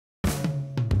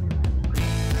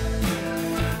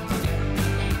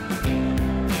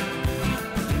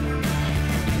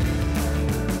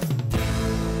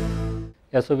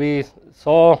Yeah, so we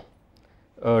saw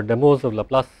demos of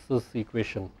Laplace's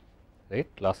equation, right,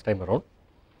 last time around,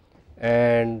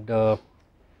 and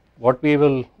what we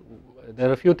will, there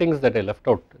are a few things that I left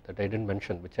out that I did not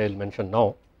mention, which I will mention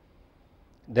now.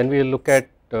 Then we will look at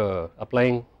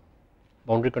applying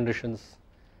boundary conditions.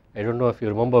 I do not know if you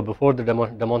remember, before the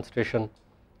demonstration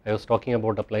I was talking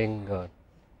about applying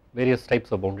various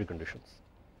types of boundary conditions,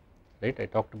 right. I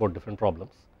talked about different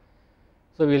problems.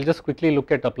 So we will just quickly look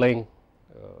at applying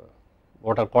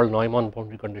what are called Neumann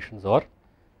boundary conditions or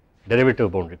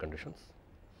derivative boundary conditions,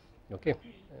 okay.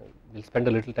 We will spend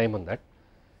a little time on that,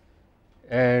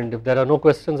 and if there are no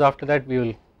questions after that, we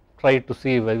will try to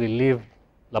see where we leave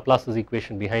Laplace's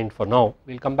equation behind for now.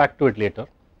 We will come back to it later,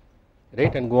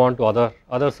 right, and go on to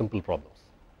other simple problems,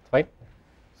 fine.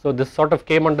 So this sort of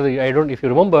came under the, I don't, if you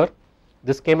remember,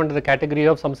 this came under the category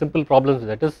of some simple problems.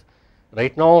 That is,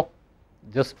 right now,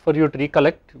 just for you to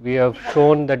recollect, we have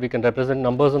shown that we can represent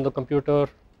numbers on the computer,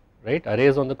 right,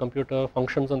 arrays on the computer,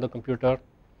 functions on the computer,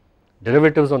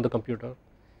 derivatives on the computer,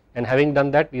 and having done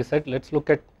that, we said let us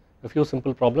look at a few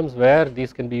simple problems where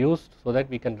these can be used so that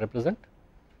we can represent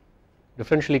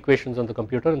differential equations on the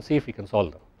computer and see if we can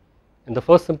solve them. And the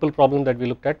first simple problem that we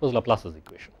looked at was Laplace's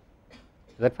equation.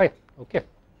 Is that fine? Okay,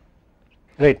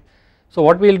 right. So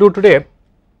what we will do today,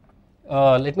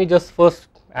 let me just first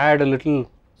add a little,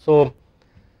 so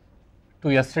to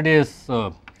yesterday's,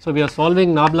 so we are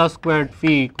solving nabla squared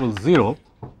phi equals 0,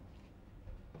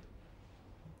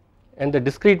 and the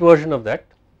discrete version of that,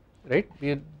 right,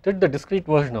 we did the discrete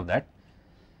version of that.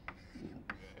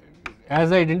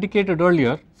 As I had indicated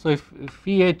earlier, so if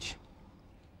phi h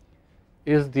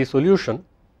is the solution,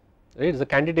 right, it is a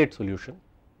candidate solution,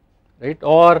 right,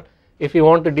 or if you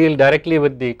want to deal directly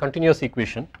with the continuous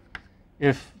equation,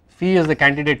 if phi is the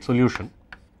candidate solution,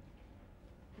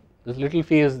 this little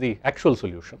phi is the actual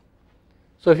solution.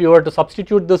 So if you were to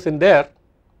substitute this in there,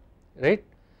 right,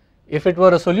 if it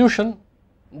were a solution,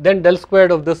 then del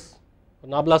squared of this,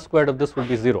 nabla squared of this would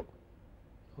be 0,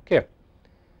 okay.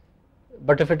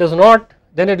 But if it is not,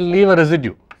 then it will leave a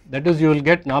residue, that is, you will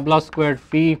get nabla squared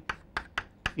phi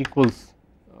equals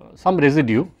some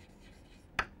residue,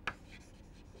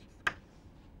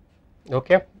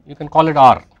 okay, you can call it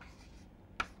r.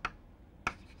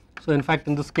 So in fact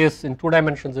in this case in 2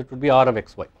 dimensions it would be r of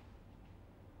xy,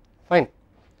 fine.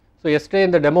 So yesterday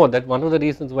in the demo, that one of the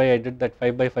reasons why I did that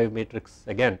 5 by 5 matrix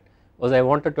again was I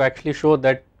wanted to actually show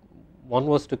that one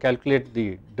was to calculate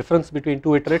the difference between 2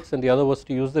 iterates and the other was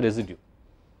to use the residue,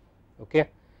 okay.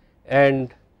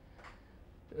 And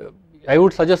I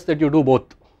would suggest that you do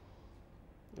both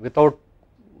without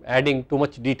adding too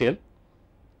much detail,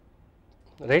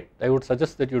 right. I would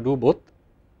suggest that you do both,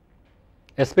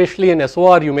 especially in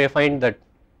SOR you may find that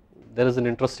there is an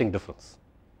interesting difference,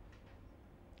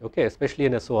 okay, especially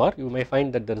in SOR you may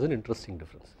find that there is an interesting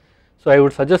difference. So I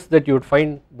would suggest that you would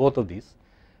find both of these.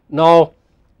 Now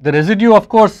the residue, of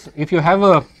course, if you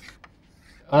have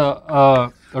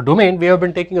a domain, we have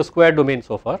been taking a square domain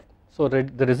so far, so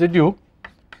the residue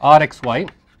Rxy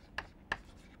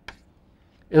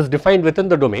is defined within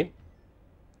the domain,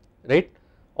 right.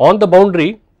 On the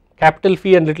boundary, capital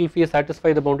phi and little phi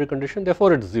satisfy the boundary condition,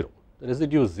 therefore it is 0, the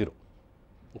residue is 0,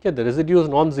 okay, the residue is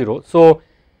non-zero. So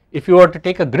if you were to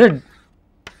take a grid,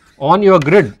 on your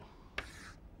grid,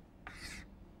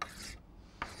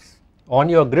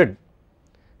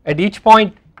 at each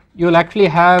point you will actually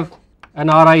have an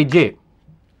Rij,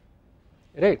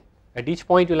 right, at each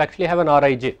point you will actually have an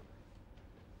Rij,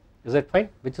 is that fine,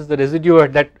 which is the residue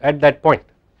at that point,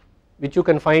 which you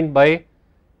can find by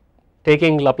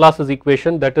taking Laplace's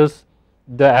equation, that is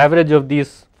the average of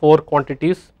these 4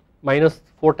 quantities minus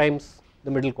 4 times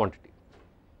the middle quantity,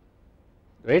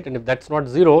 right, and if that is not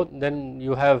 0 then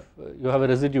you have a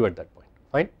residue at that point,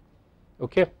 fine,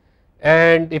 okay.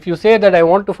 And if you say that I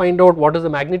want to find out what is the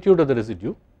magnitude of the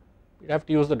residue, you have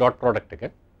to use the dot product again,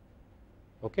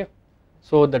 okay.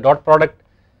 So the dot product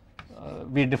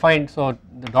we defined, so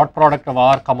the dot product of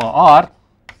r comma r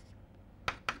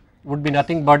would be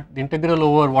nothing but the integral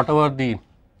over whatever the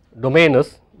domain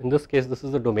is, in this case this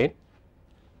is the domain,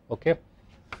 okay,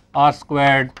 r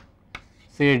squared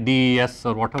say ds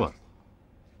or whatever.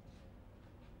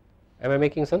 Am I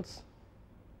making sense?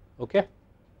 Okay.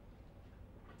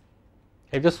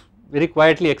 I just very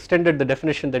quietly extended the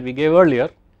definition that we gave earlier,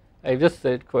 I just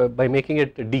said by making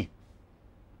it d,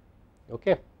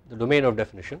 okay, the domain of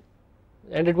definition,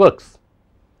 and it works,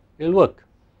 it will work.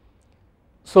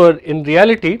 So in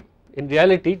reality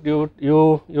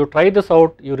you try this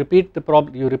out, you repeat the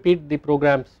problem, you repeat the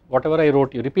programs, whatever I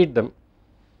wrote you repeat them,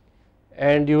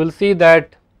 and you will see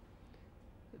that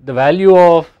the value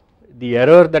of the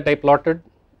error that I plotted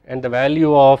and the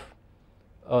value of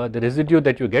the residue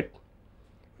that you get,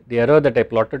 the error that I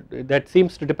plotted, that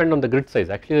seems to depend on the grid size.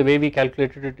 Actually the way we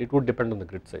calculated it, it would depend on the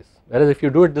grid size, whereas if you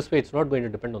do it this way, it is not going to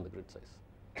depend on the grid size.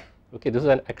 Okay, this is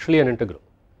actually an integral,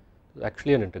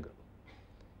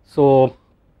 So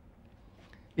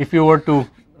if you were to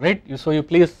write, so you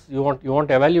want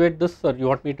to evaluate this, or you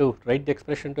want me to write the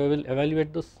expression to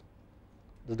evaluate this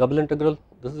double integral.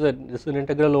 This is an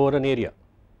integral over an area.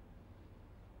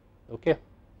 Okay,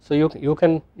 so you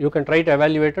can try to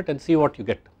evaluate it and see what you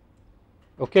get.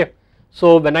 Okay,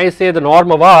 so when I say the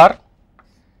norm of R,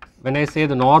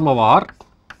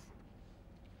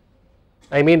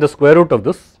 I mean the square root of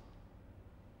this,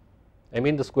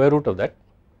 that,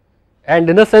 and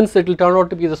in a sense it will turn out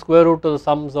to be the square root of the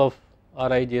sums of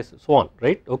Rij, so on,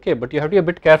 right. Okay, but you have to be a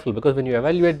bit careful, because when you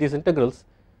evaluate these integrals,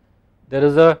 there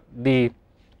is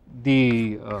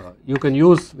you can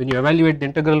use, when you evaluate the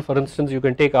integral, for instance, you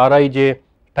can take Rij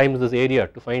times this area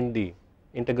to find the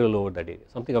integral over that area,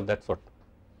 something of that sort.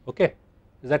 Okay,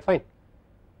 is that fine?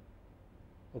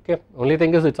 Okay, only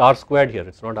thing is it's R squared here,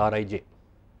 it's not Rij,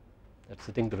 that's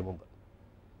the thing to remember.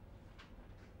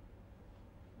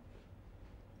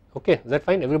 Okay, is that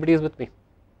fine? Everybody is with me?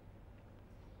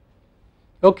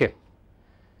 Okay,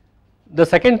 the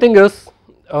second thing is,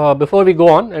 before we go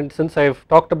on, and since I have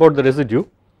talked about the residue,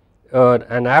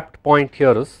 an apt point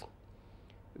here is,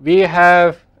 we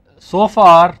have so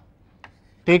far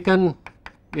taken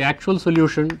the actual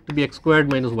solution to be x squared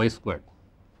minus y squared.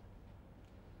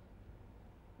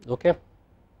 Okay,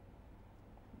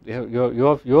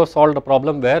 you have solved a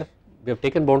problem where we have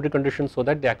taken boundary conditions so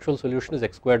that the actual solution is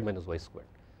x squared minus y squared.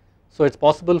 So it is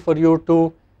possible for you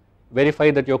to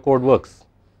verify that your code works.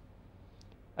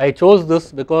 I chose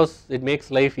this because it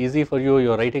makes life easy for you.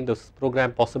 You are writing this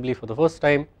program possibly for the first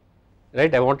time,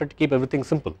 right. I wanted to keep everything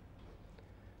simple.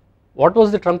 What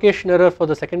was the truncation error for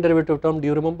the second derivative term? Do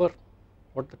you remember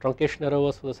what the truncation error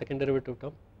was for the second derivative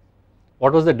term?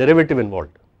 What was the derivative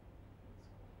involved?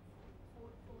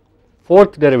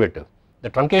 Fourth derivative. The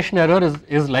truncation error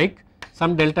is like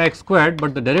some delta x squared,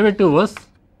 but the derivative was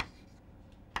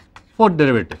fourth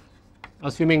derivative,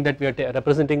 assuming that we are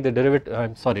representing the derivative, I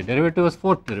am sorry, derivative was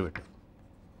fourth derivative,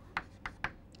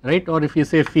 right, or if you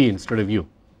say phi instead of u,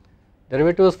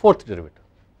 derivative is fourth derivative.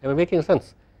 Am I making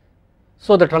sense?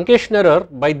 So the truncation error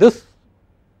by this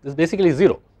is basically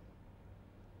 0,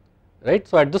 right.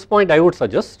 So at this point I would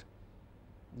suggest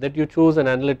that you choose an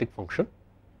analytic function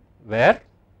where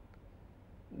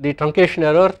the truncation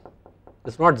error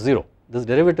is not 0, this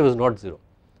derivative is not 0.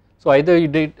 So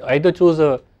either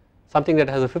choose something that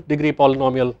has a fifth degree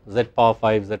polynomial, z power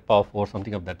 5, z power 4,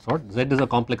 something of that sort. Z is a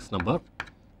complex number,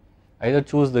 either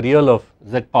choose the real of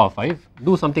z power 5,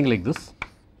 do something like this,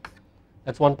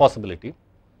 that is one possibility,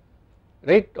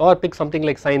 right, or pick something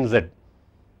like sin z.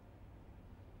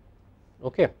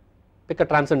 Okay, pick a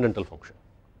transcendental function,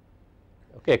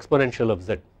 okay, exponential of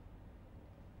z,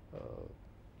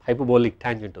 hyperbolic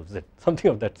tangent of z,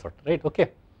 something of that sort, right.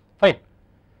 Okay, fine,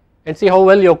 and see how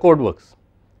well your code works,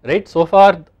 right. So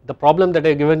far the problem that I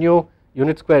have given you,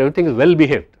 unit square, everything is well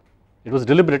behaved, it was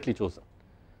deliberately chosen.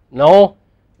 Now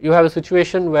you have a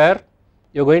situation where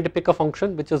you are going to pick a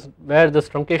function which is where this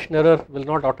truncation error will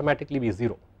not automatically be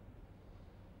 0.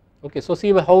 Okay, so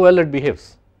see how well it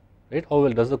behaves, right, how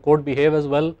well does the code behave as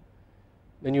well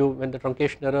when the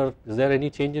truncation error, is there any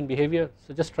change in behavior?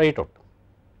 So just try it out.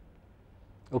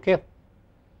 Okay,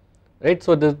 right.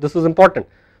 So this is important.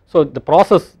 So the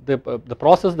process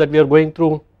that we are going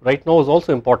through right now is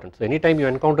also important. So anytime you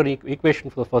encounter equation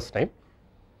for the first time,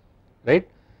 right,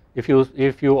 if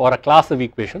you are a class of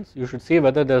equations, you should see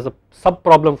whether there is a sub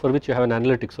problem for which you have an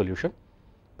analytic solution.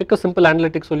 Pick a simple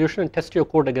analytic solution and test your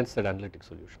code against that analytic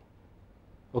solution.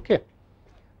 Okay,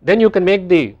 then you can make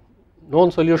the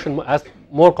known solution as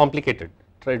more complicated.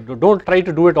 Don't try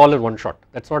to do it all in one shot,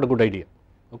 that is not a good idea.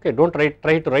 Okay, don't try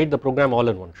to write the program all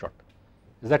in one shot,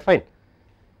 is that fine?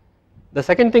 The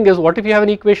second thing is, what if you have an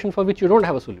equation for which you do not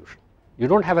have a solution, you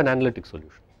do not have an analytic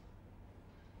solution,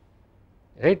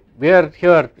 right. We are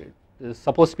here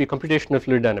supposed to be computational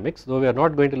fluid dynamics, though we are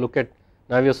not going to look at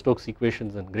Navier-Stokes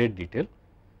equations in great detail,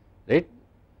 right.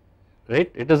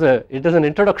 It is an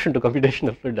introduction to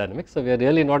computational fluid dynamics, so we are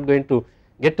really not going to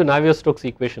get to Navier-Stokes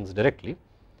equations directly,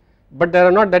 but there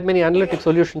are not that many analytic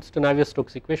solutions to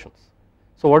Navier-Stokes equations.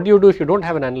 So what do you do if you do not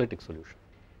have an analytic solution?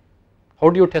 How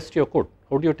do you test your code?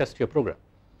 How do you test your program?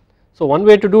 So one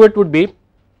way to do it would be,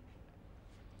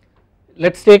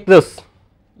 let us take this,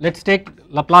 let us take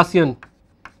Laplacian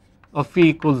of phi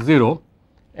equals 0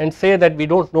 and say that we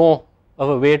do not know of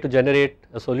a way to generate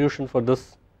a solution for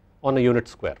this on a unit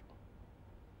square.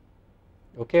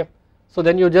 Okay, so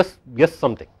then you just guess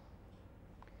something,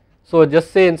 So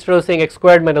just say instead of saying x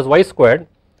squared minus y squared,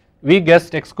 we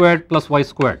guessed x squared plus y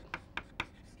squared.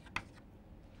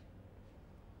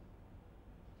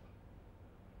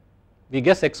 We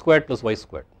guess x squared plus y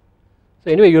squared.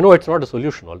 So anyway, you know it is not a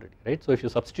solution already, right. So if you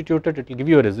substitute it, it will give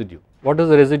you a residue. What is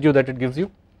the residue that it gives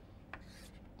you?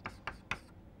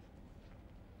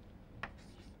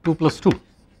 2 plus 2,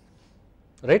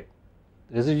 right.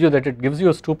 The residue that it gives you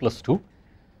is 2 plus 2.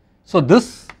 So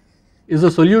this is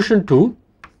a solution to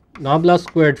nabla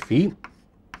squared phi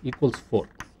equals 4,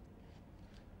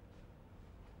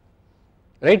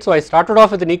 right. So I started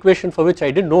off with an equation for which I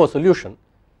did not know a solution.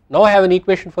 Now I have an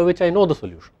equation for which I know the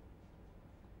solution.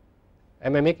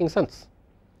 Am I making sense?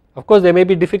 Of course there may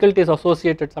be difficulties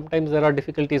associated, sometimes there are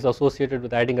difficulties associated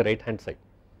with adding a right hand side,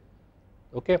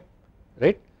 okay,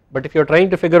 right. But if you are trying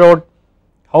to figure out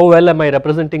how well am I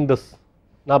representing this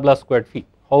nabla squared phi,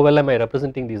 how well am I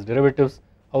representing these derivatives,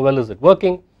 how well is it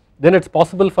working, then it is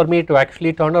possible for me to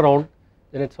actually turn around,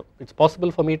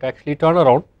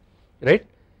 right,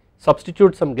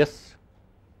 substitute some guess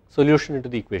solution into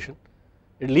the equation,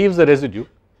 it leaves a residue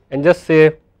and just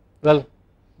say, well,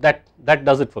 that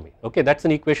does it for me, okay, that is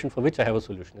an equation for which I have a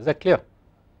solution. Is that clear?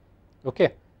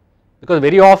 Okay, because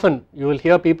very often you will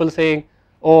hear people saying,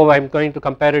 oh, I am going to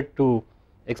compare it to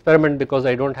experiment because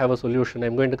I do not have a solution, I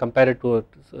am going to compare it to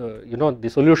the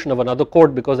solution of another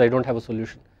code because I do not have a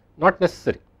solution. Not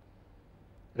necessary,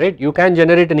 right. You can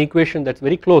generate an equation that is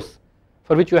very close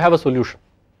for which you have a solution.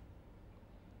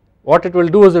 What it will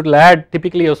do is it will add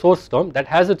typically a source term that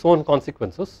has its own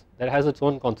consequences, as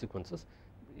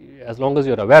long as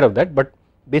you are aware of that, but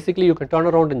basically you can turn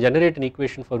around and generate an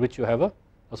equation for which you have a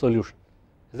solution.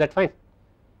 Is that fine?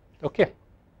 Okay.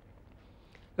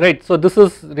 Right, so this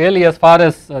is really as far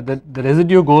as the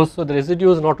residue goes. So the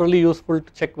residue is not only useful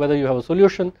to check whether you have a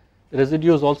solution, the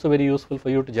residue is also very useful for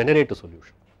you to generate a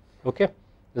solution. Okay,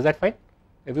 is that fine,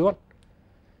 everyone?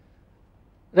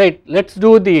 Right, let us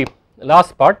do the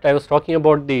last part. I was talking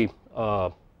about the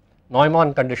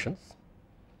Neumann conditions.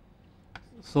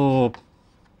 So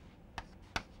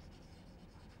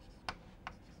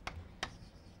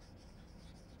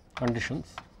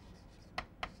conditions.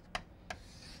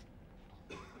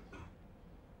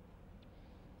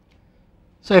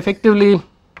 So effectively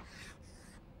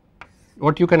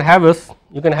what you can have is,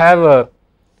 you can have a,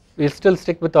 we will still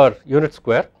stick with our unit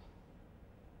square,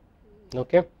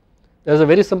 okay. There is a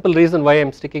very simple reason why I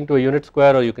am sticking to a unit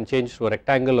square, or you can change to a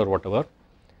rectangle or whatever.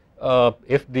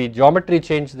 If the geometry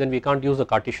changed, then we can't use a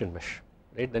Cartesian mesh,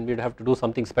 right, then we would have to do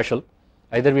something special.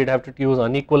 Either we would have to use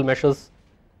unequal meshes,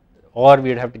 or we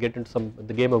would have to get into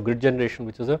the game of grid generation,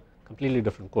 which is a completely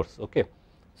different course, okay.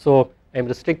 So I am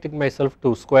restricting myself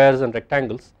to squares and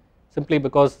rectangles simply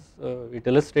because it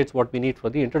illustrates what we need for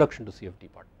the introduction to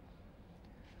CFD part.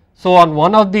 So on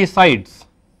one of the sides,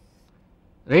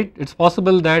 right, it is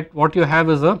possible that what you have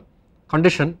is a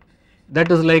condition that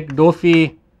is like dou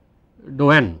phi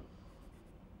dou n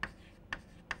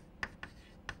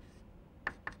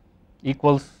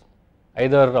equals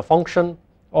either a function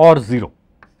or 0,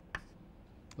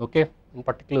 okay, in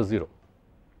particular 0.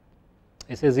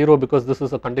 I say 0 because this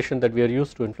is a condition that we are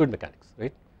used to in fluid mechanics,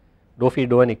 right, dou phi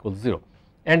dou n equals 0.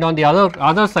 And on the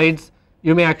other sides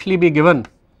you may actually be given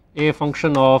a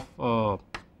function of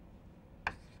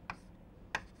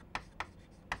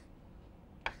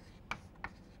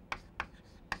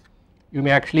you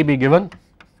may actually be given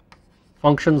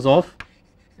functions of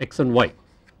x and y.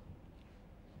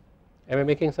 Am I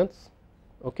making sense?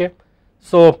 Okay.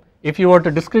 So if you were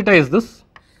to discretize this,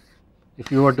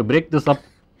 if you were to break this up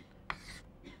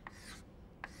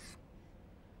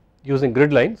using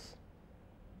grid lines,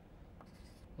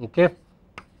 okay,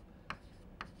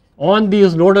 on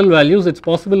these nodal values it is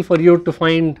possible for you to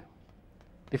find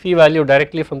the phi value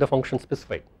directly from the function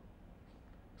specified.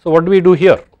 So what do we do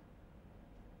here?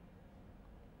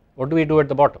 What do we do at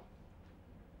the bottom?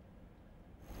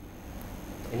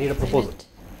 I need a proposal.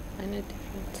 Finite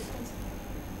difference.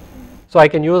 So I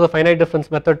can use a finite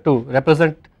difference method to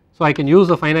represent,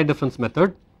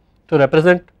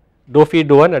 dou phi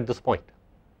dou n at this point,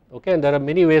 okay, and there are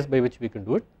many ways by which we can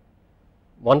do it.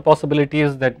 One possibility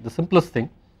is that the simplest thing,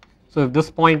 so if this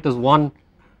point is 1,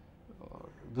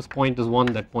 this point is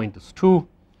 1, that point is 2,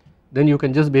 then you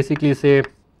can just basically say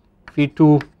phi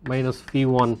 2 minus phi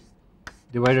 1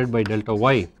 divided by delta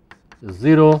y is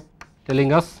 0,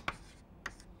 telling us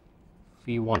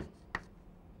phi 1.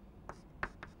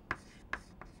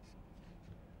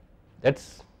 That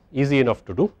is easy enough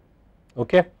to do,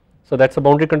 okay. So that is a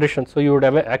boundary condition. So you would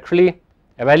actually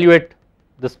evaluate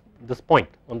this point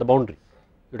on the boundary,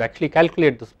 you would actually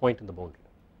calculate this point in the boundary.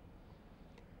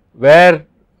 Where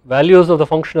values of the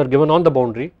function are given on the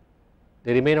boundary,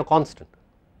 they remain a constant,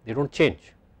 they do not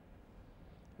change.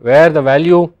 Where the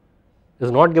value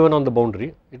is not given on the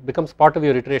boundary, it becomes part of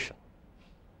your iteration.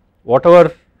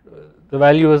 Whatever the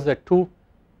value is at 2,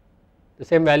 the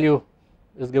same value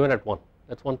is given at 1,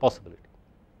 that is one possibility.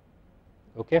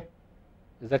 Okay,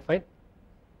 is that fine?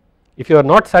 If you are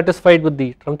not satisfied with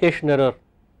the truncation error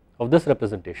of this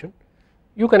representation,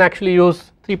 you can actually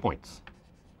use 3 points,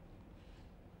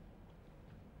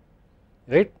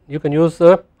 right. You can use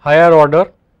a higher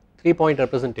order 3-point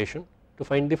representation to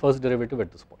find the first derivative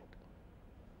at this point.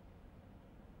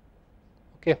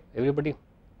 Okay, everybody,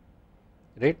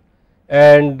 right.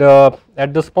 And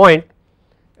at this point,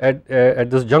 at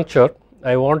this juncture,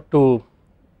 I want to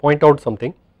point out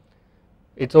something.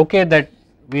 It is okay that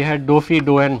we had dou phi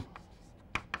dou n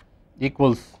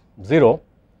equals 0.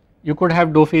 You could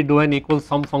have dou phi dou n equals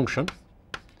some function,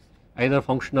 either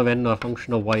function of n or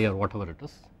function of y or whatever it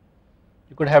is.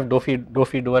 You could have dou phi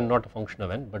dou n not a function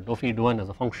of n, but dou phi dou n as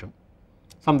a function,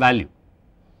 some value.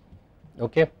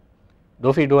 Okay,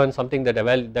 dou phi dou n something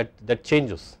that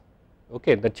changes.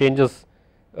 Okay, that changes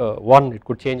 1. It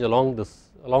could change along this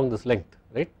length,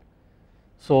 right.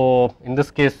 So in this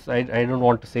case, I do not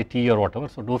want to say t or whatever.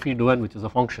 So dou phi dou n, which is a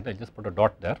function, I will just put a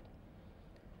dot there.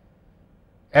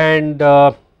 And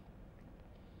the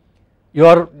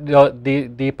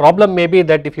problem may be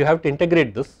that if you have to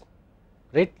integrate this,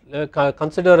 right,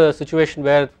 consider a situation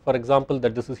where, for example,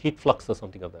 that this is heat flux or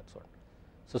something of that sort.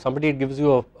 So somebody gives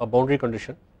you a boundary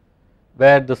condition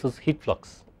where this is heat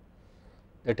flux,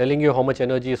 they are telling you how much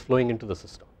energy is flowing into the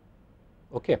system.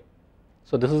 Okay,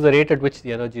 so this is the rate at which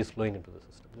the energy is flowing into the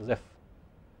system, this is F,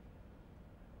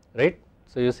 right.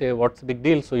 So you say what is the big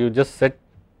deal, so you just set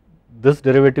this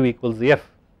derivative equals the F,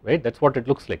 right, that is what it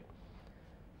looks like.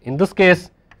 In this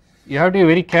case, you have to be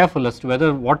very careful as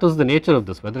to what is the nature of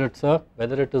this, whether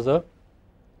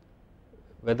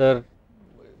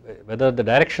the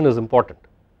direction is important.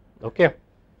 Okay,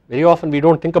 very often we do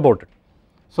not think about it.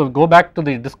 So go back to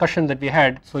the discussion that we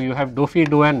had. So you have dou phi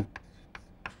dou n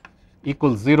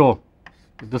equals 0,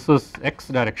 this is x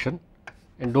direction,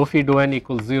 and dou phi dou n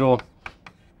equals 0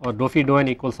 or dou phi dou n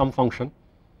equals some function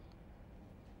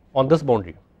on this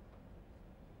boundary.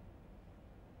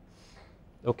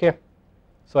 Okay,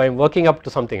 so I am working up to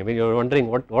something. I mean, you are wondering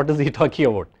what is he talking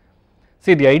about.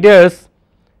 See, the idea is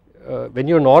when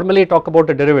you normally talk about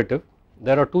a derivative,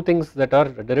 there are two things that are,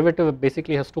 a derivative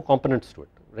basically has two components to it,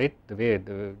 right. The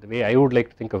way I would like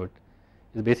to think of it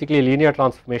is basically a linear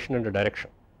transformation and a direction.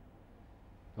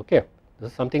 Okay, this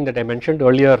is something that I mentioned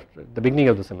earlier at the beginning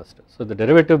of the semester. So the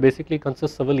derivative basically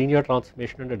consists of a linear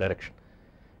transformation and a direction.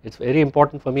 It is very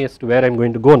important for me as to where I am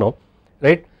going to go now,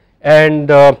 right. And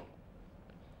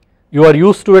you are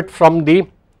used to it from the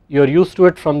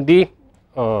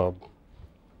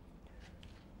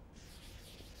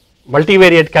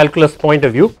multivariate calculus point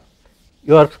of view.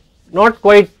 You are not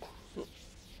quite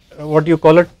what you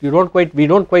call it, we do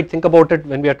not quite think about it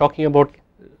when we are talking about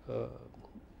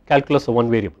calculus of one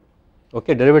variable,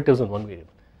 okay, derivatives on one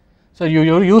variable. So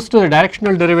you are used to the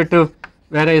directional derivative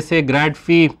where I say grad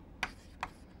phi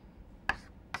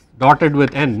dotted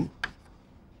with n,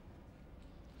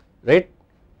 right,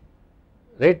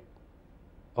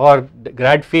 or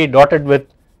grad phi dotted with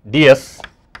ds,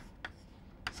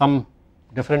 some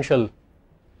differential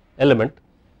element,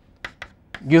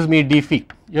 gives me d phi.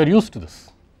 You are used to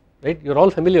this, right, you are all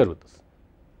familiar with this.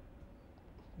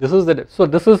 This is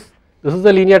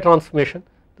the linear transformation,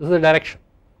 this is the direction.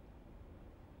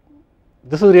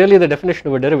 This is really the definition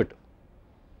of a derivative.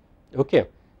 Okay,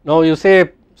 now you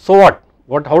say, so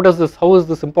what? How is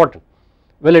this important?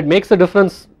 Well, it makes a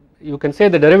difference. You can say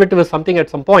the derivative is something at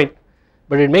some point,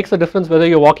 but it makes a difference whether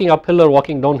you are walking uphill or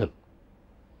walking downhill.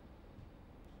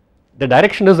 The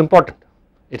direction is important.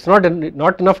 It is not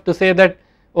enough to say that,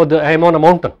 oh, I am on a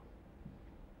mountain.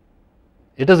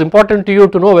 It is important to you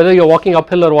to know whether you are walking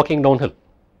uphill or walking downhill.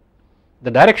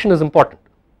 The direction is important.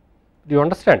 Do you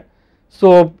understand?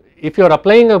 So if you are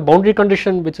applying a boundary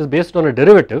condition which is based on a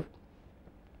derivative,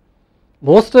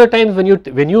 most of the times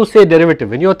when you say derivative,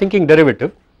 when you are thinking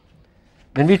derivative,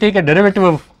 when we take a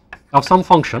derivative of some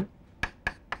function,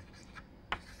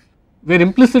 we are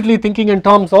implicitly thinking in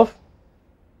terms of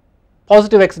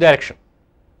positive x direction.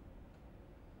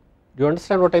 Do you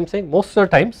understand what I am saying? Most of the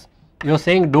times you are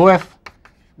saying dou f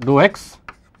dou x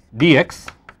dx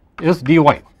is dy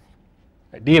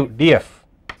df.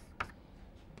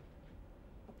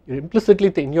 You are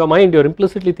implicitly in your mind, you are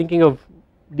implicitly thinking of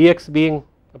dx being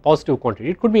a positive quantity.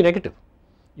 It could be negative,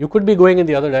 you could be going in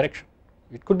the other direction,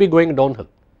 it could be going downhill.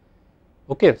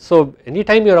 Okay, so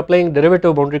anytime you are applying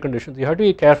derivative boundary conditions, you have to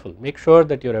be careful, make sure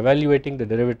that you are evaluating the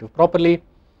derivative properly.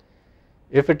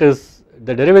 If it is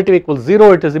the derivative equals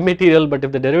 0, it is immaterial, but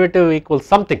if the derivative equals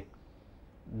something,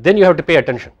 then you have to pay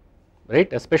attention,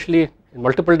 right, especially in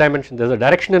multiple dimensions. There is a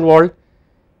direction involved,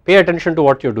 pay attention to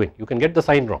what you are doing, you can get the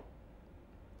sign wrong,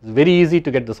 it is very easy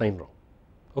to get the sign wrong,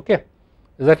 okay,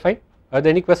 is that fine? Are there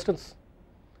any questions?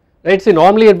 Right, see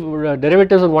normally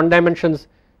derivatives in one dimensions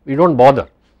we do not bother,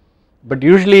 but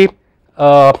usually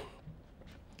the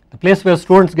place where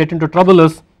students get into trouble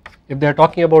is if they are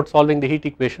talking about solving the heat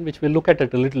equation, which we will look at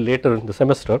it a little later in the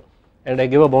semester, and I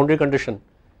give a boundary condition,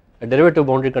 a derivative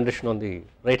boundary condition on the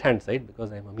right hand side,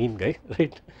 because I am a mean guy,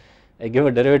 right. I give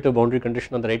a derivative boundary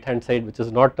condition on the right hand side which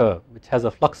is not which has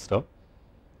a flux term.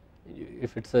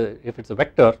 If it is a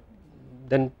vector,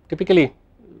 then typically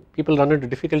people run into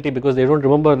difficulty because they do not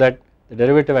remember that the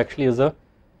derivative actually is there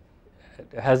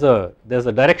is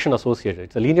a direction associated, it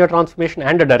is a linear transformation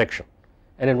and a direction,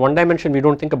 and in one dimension we do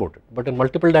not think about it, but in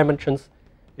multiple dimensions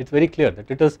it is very clear that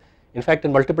it is, in fact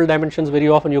in multiple dimensions very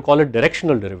often you call it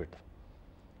directional derivative,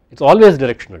 it is always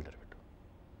directional derivative,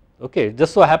 okay. It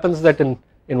just so happens that in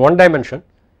one dimension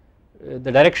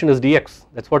the direction is dx,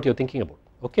 that is what you are thinking about,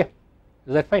 okay,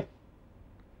 is that fine?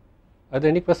 Are there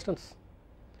any questions?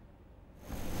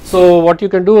 So what you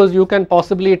can do is you can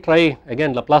possibly try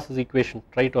again Laplace's equation,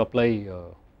 try to apply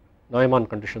Neumann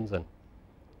conditions and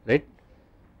right,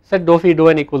 set dou phi dou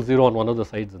n equals 0 on one of the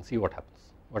sides and see what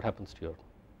happens to your,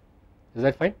 is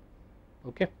that fine?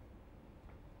 Okay,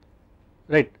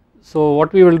 right. So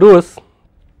what we will do is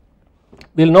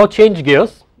we will now change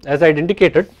gears as I had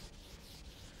indicated.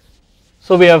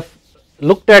 So we have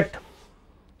looked at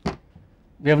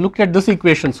this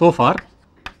equation so far.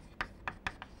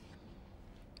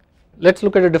 Let us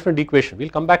look at a different equation, we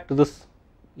will come back to this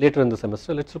later in the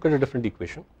semester. Let us look at a different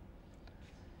equation.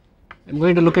 I am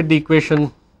going to look at the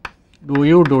equation dou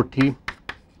u dou t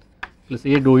plus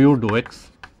a dou u dou x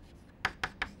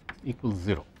equals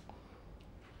 0,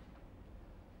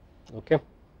 okay.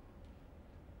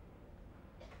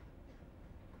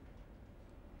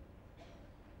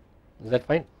 Is that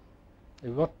fine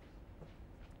everyone?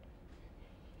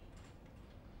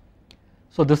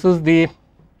 So this is the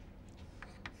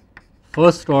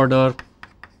first order,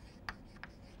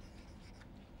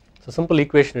 it's a simple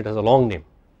equation, it has a long name,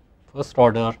 first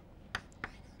order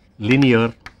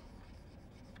linear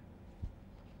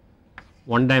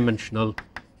one dimensional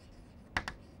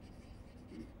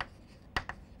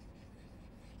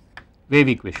wave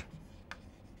equation.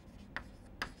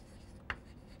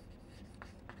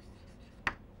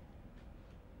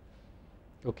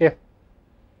 Okay,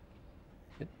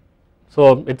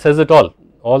 so it says it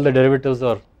all the derivatives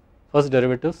are first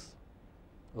derivatives,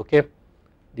 okay.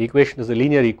 The equation is a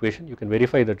linear equation, you can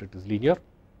verify that it is linear,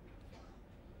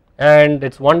 and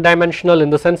it is one dimensional in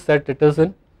the sense that it is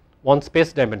in one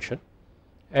space dimension,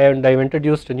 and I have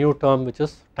introduced a new term which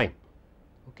is time,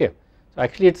 okay. So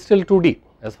actually it is still 2D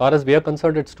as far as we are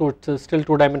concerned, it is still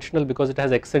 2 dimensional because it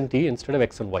has x and t instead of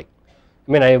x and y.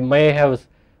 I mean I may have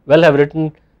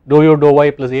written dou u dou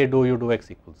y plus a dou u dou x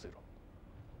equals 0,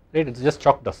 right, it is just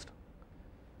chalk dust,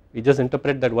 we just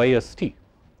interpret that y as t,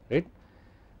 right,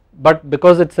 but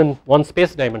because it is in one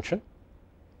space dimension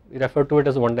we refer to it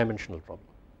as a one dimensional problem,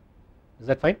 is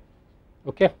that fine,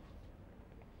 okay.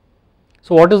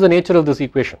 So what is the nature of this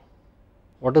equation,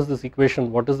 what is this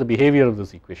equation, what is the behavior of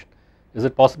this equation? Is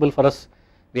it possible for us,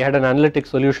 we had an analytic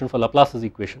solution for Laplace's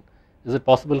equation, is it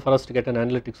possible for us to get an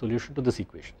analytic solution to this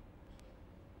equation,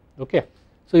 okay.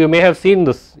 So you may have seen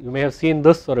this,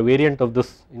 or a variant of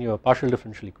this in your partial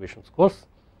differential equations course.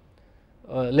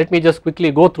 Let me just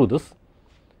quickly go through this.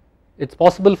 It is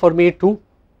possible for me to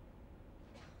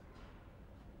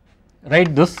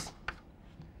write this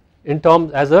in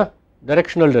terms as a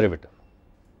directional derivative,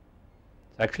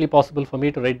 it is actually possible for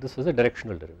me to write this as a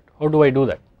directional derivative. How do I do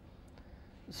that?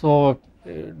 So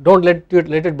do not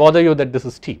let it bother you that this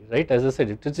is t, right, as I said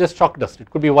it is just chalk dust, it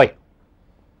could be y,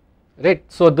 right.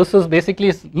 So this is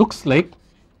basically looks like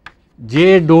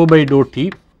j dou by dou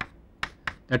t,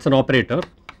 that is an operator,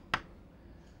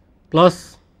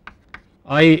 plus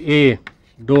ia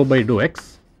dou by dou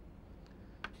x,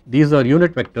 these are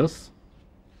unit vectors,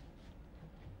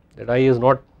 that I is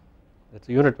not, that is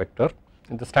a unit vector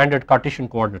in the standard Cartesian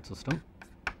coordinate system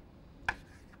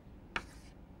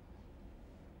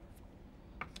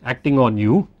acting on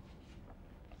u,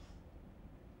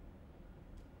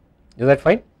 is that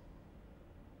fine,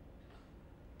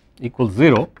 equals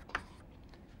 0.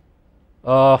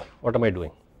 What am I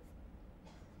doing?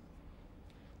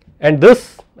 And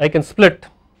this I can split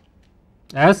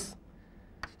as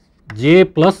j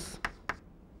plus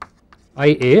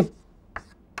ia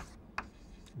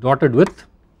dotted with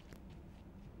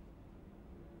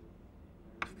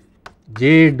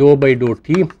j dou by dou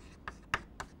t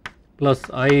plus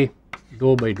I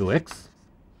dou by dou x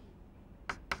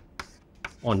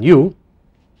on u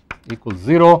equals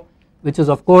 0, which is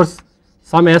of course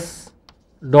some s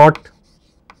dot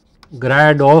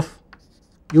grad of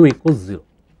u equals 0.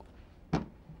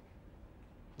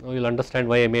 Now you will understand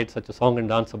why I made such a song and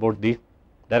dance about the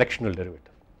directional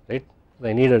derivative, right.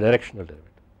 I need a directional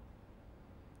derivative.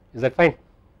 Is that fine?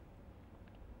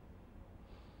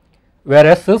 Where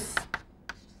s is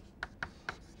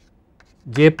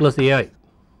j plus ai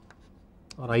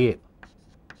or ia.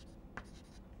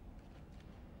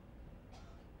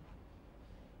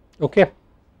 Okay.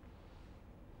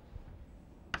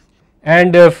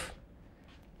 And if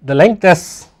the length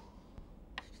s,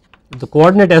 if the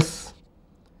coordinate s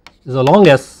is along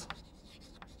s,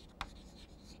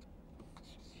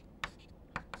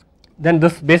 then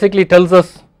this basically tells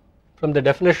us from the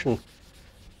definition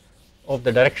of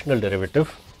the directional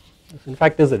derivative, this in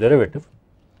fact is a derivative,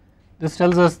 this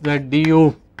tells us that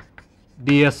du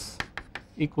ds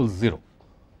equals 0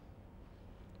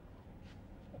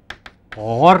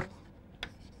 or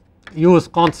u is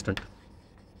constant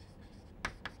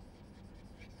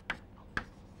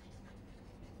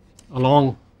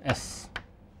along s.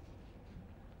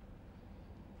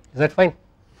 Is that fine?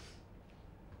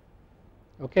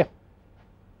 Okay.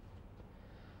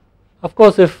 Of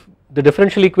course, if the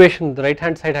differential equation, the right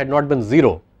hand side had not been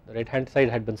 0, the right hand side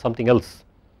had been something else,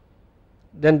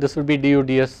 then this would be du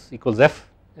ds equals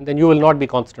f, and then u will not be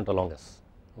constant along s.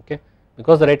 Okay.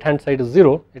 Because the right hand side is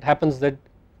 0, it happens that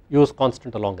u is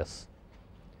constant along s.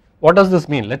 What does this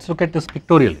mean? Let us look at this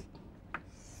pictorially.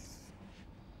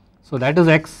 So that is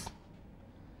x,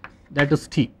 that is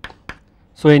t.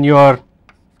 So in your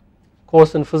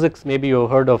course in physics, maybe you have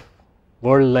heard of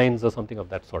world lines or something of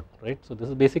that sort, right. So this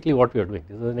is basically what we are doing.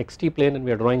 This is an xt plane and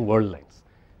we are drawing world lines,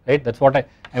 right. That is what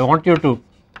I want you to,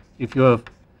 if you have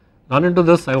run into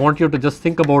this, I want you to just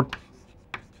think about,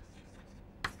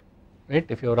 right,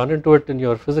 if you run into it in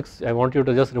your physics, I want you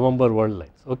to just remember world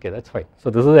lines. Okay, that is fine.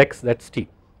 So this is x, that is t.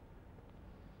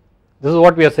 This is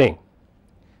what we are saying.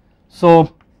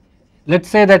 So let us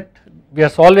say that we are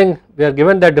solving, we are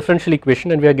given that differential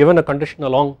equation and we are given a condition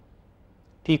along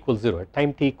t equals 0, at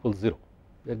time t equals 0.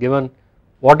 We are given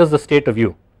what is the state of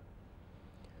u.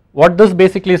 What this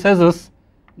basically says is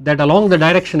that along the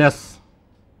direction s,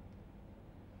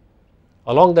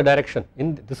 along the direction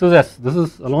in this is s, this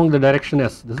is along the direction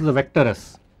s, this is a vector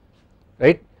s,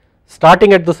 right.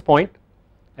 Starting at this point,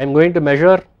 I am going to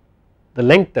measure the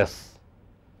length s,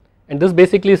 and this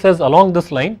basically says along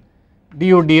this line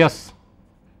du ds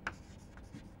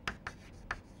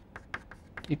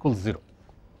equals 0.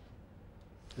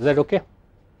 Is that okay,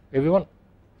 everyone?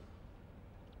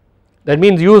 That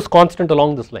means u is constant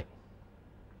along this line.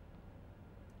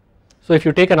 So if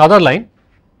you take another line,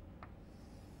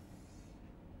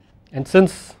 and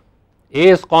since a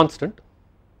is constant,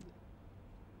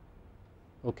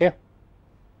 okay,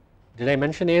 did I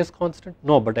mention a is constant?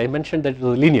 No, but I mentioned that it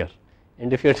was linear,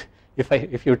 and if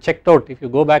you checked out, if you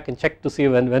go back and check to see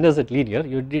when is it linear,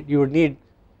 you would need,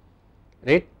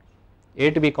 right,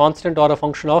 a to be constant or a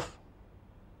function of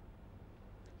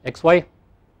xy.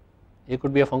 A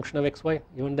could be a function of xy,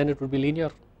 even then it would be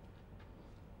linear.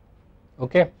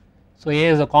 Okay, so a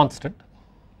is a constant,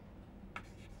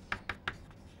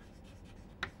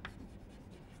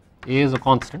 a is a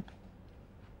constant,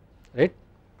 right.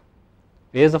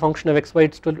 A is a function of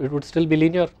xy, it would still be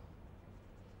linear.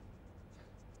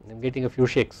 I am getting a few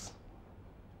shakes.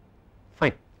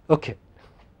 Fine, okay,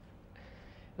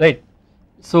 right.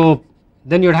 So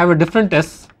then you would have a different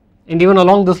s, and even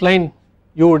along this line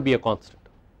u would be a constant.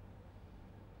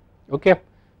 Okay,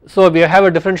 so we have a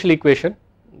differential equation.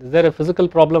 Is there a physical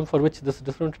problem for which this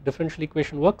differential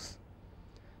equation works?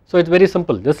 So it is very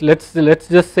simple. Just let's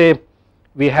just say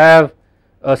we have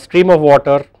a stream of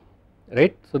water,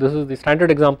 right. So this is the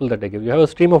standard example that I give. You have a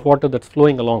stream of water that is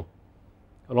flowing along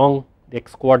the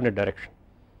x coordinate direction.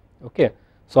 Okay,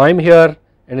 so I am here,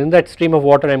 and in that stream of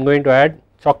water I am going to add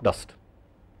chalk dust.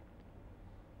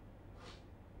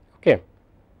 Okay,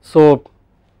 so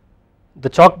the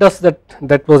chalk dust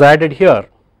that was added here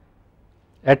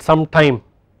at some time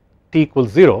t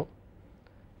equals 0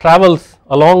 travels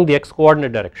along the x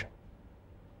coordinate direction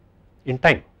in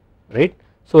time, right.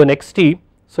 So in xt,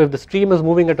 so if the stream is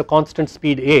moving at a constant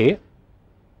speed a,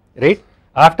 right,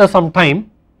 after some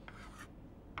time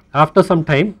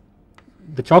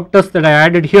the chalk dust that I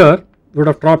added here would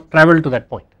have traveled to that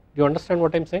point. Do you understand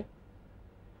what I am saying?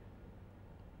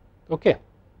 Okay,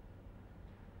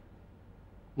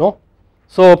 no.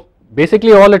 So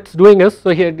basically all it is doing is,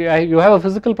 so here you have a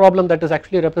physical problem that is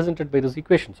actually represented by this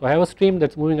equation. So I have a stream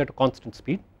that is moving at a constant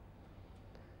speed,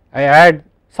 I add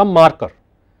some marker,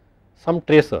 some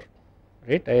tracer,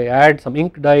 right, I add some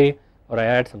ink dye or I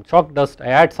add some chalk dust, I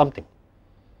add something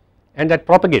and that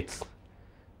propagates.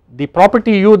 The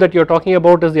property u that you are talking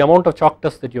about is the amount of chalk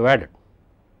dust that you have added,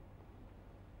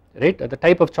 right, the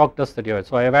type of chalk dust that you have.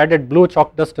 So I have added blue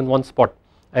chalk dust in one spot,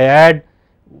 I add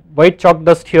white chalk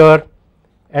dust here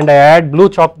and I add blue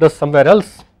chalk dust somewhere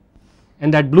else,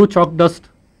 and that blue chalk dust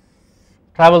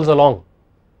travels along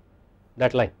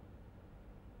that line.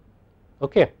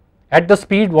 Okay, at the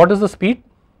speed, what is the speed?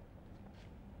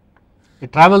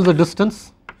 It travels the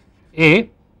distance a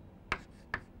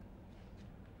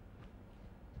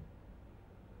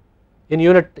in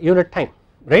unit time,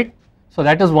 right. So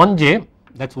that is 1j,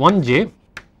 that is 1j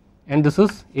and this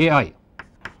is ai.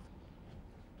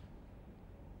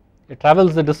 It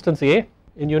travels the distance a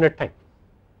in unit time.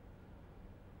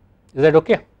 Is that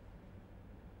okay,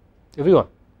 everyone?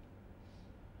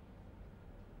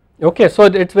 Okay, so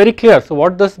it is very clear. So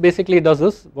what this basically does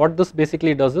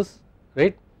is,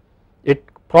 right, it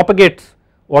propagates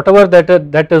whatever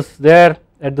that is there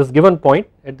at this given point,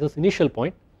 at this initial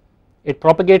point, it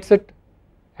propagates it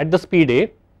at the speed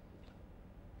a,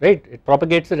 right, it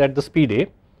propagates it at the speed a,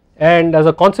 and as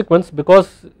a consequence,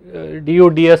 because du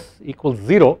ds equals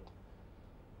 0,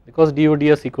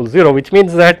 which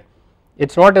means that it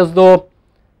is not as though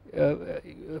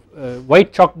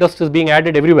white chalk dust is being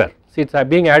added everywhere. See, it is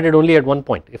being added only at one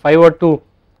point. If I were to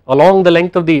along the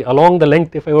length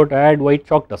if I were to add white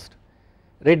chalk dust,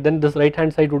 right, then this right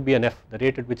hand side would be an f, the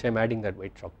rate at which I am adding that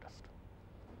white chalk dust.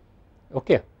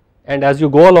 Okay, and as you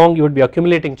go along you would be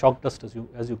accumulating chalk dust as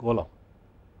you go along.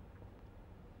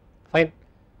 Fine.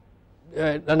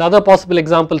 Another possible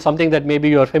example, something that maybe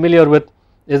you are familiar with,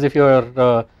 is if you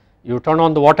turn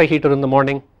on the water heater in the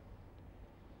morning,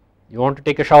 you want to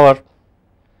take a shower,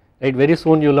 right, very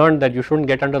soon you learn that you should not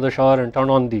get under the shower and turn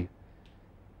on the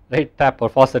right tap or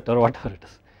faucet or whatever it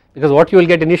is, because what you will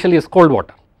get initially is cold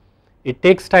water. It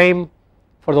takes time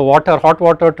for the water, hot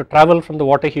water, to travel from the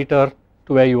water heater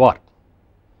to where you are,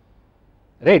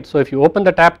 right. So if you open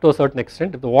the tap to a certain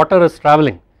extent, if the water is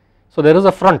traveling, so there is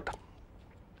a front,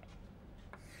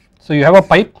 so you have a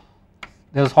pipe,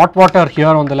 there is hot water here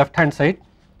on the left hand side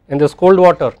and there is cold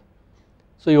water.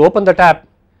 So you open the tap,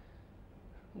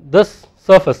 this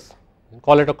surface, you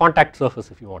call it a contact surface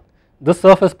if you want, this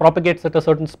surface propagates at a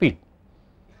certain speed.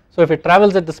 So if it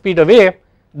travels at the speed of a,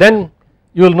 then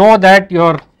you will know that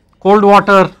your cold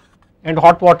water and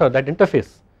hot water, that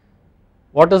interface,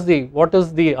 what is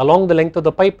the along the length of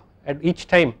the pipe at each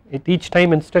time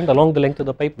instant along the length of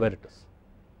the pipe where it is.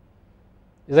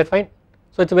 Is that fine?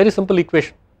 So it is a very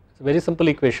simple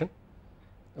equation,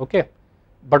 okay,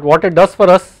 but what it does for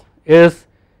us is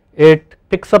it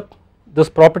picks up this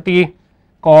property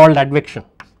called advection.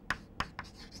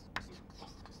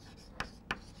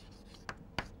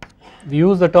 We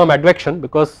use the term advection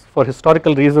because for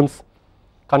historical reasons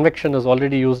convection is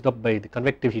already used up by the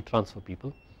convective heat transfer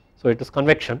people, so it is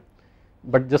convection,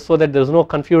 but just so that there is no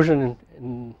confusion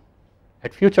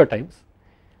at future times,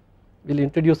 we will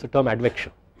introduce the term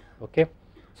advection, okay.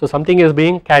 So something is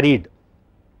being carried,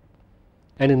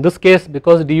 and in this case,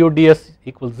 because du ds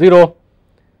equals 0,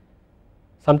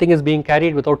 something is being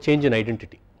carried without change in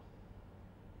identity.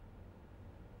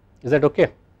 Is that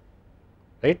okay,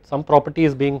 right? Some property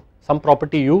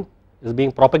u is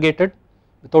being propagated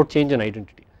without change in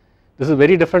identity. This is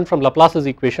very different from Laplace's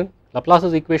equation.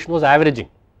 Laplace's equation was averaging,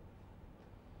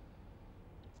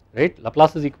 right,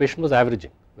 Laplace's equation was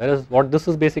averaging, whereas what this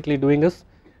is basically doing is,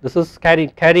 this is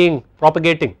carrying,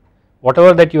 propagating,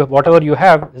 whatever you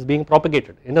have is being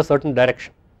propagated in a certain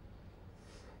direction,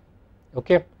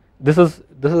 okay. This is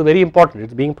very important, it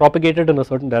is being propagated in a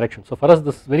certain direction. So for us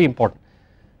this is very important.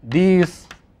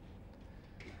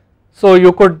 So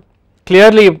you could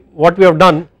clearly, what we have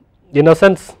done in a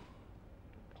sense,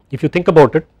 if you think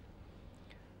about it,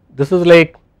 this is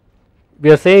like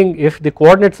we are saying if the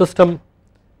coordinate system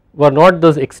were not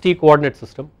this xt coordinate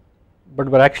system but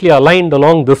were actually aligned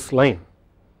along this line,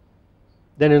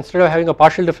 then instead of having a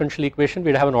partial differential equation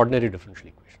we would have an ordinary differential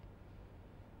equation.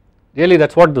 Really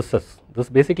that is what this says. This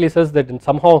basically says that in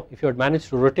somehow if you had managed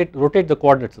to rotate the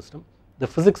coordinate system, the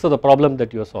physics of the problem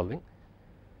that you are solving,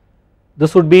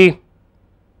 this would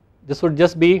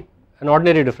just be an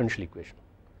ordinary differential equation,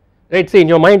 right. See, in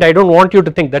your mind I do not want you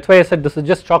to think, that is why I said this is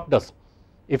just chalk dust.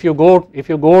 If you go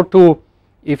to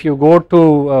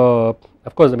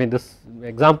of course I mean this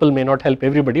example may not help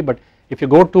everybody, but if you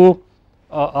go to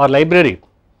our library,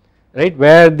 right,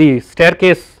 where the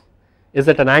staircase is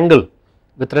at an angle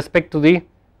with respect to the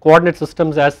coordinate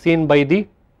systems as seen by the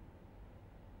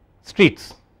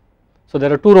streets. So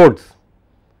there are two roads,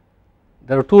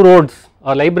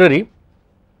 our library,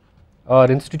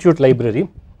 our institute library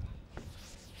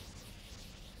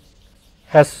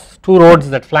has two roads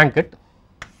that flank it,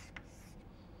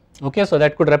 okay. So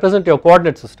that could represent your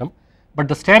coordinate system, but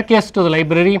the staircase to the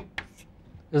library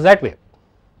is that way,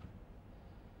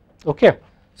 okay.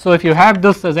 So if you have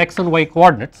this as x and y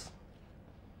coordinates,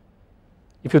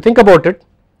 if you think about it,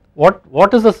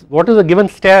 what is this, what is a given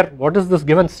stair, what is this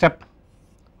given step,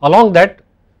 along that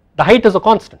the height is a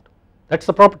constant, that is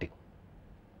the property,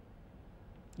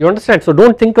 you understand. So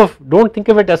don't think of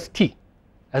it as t,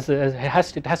 as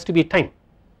it has to be time,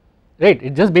 right.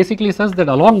 It just basically says that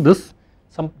along this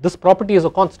this property is a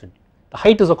constant, the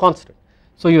height is a constant.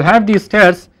 So you have these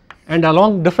stairs, and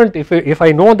along different, if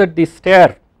I know that the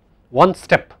stair one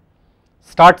step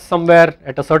starts somewhere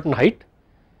at a certain height,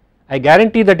 I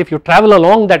guarantee that if you travel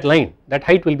along that line, that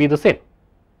height will be the same.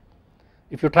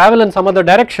 If you travel in some other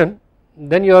direction,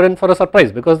 then you are in for a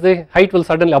surprise, because the height will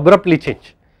suddenly abruptly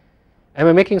change. Am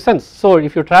I making sense? So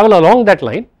if you travel along that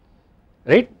line,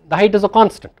 right, the height is a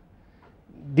constant.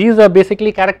 These are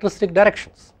basically characteristic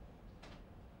directions,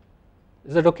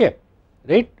 is that okay,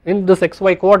 right, in this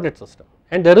xy coordinate system.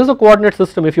 And there is a coordinate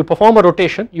system, if you perform a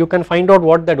rotation you can find out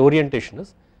what that orientation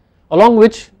is, along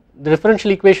which the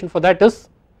differential equation for that is,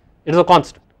 it is a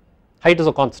constant, height is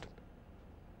a constant.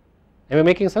 Am I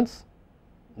making sense?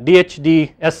 dh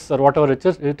ds or whatever it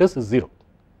is 0,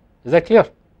 is that clear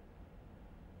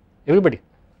everybody,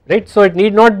 right. So it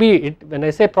need not be, when I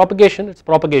say propagation, it is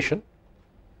propagation,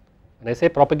 when I say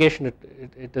propagation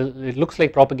it looks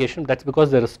like propagation, that is because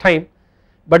there is time,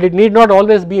 but it need not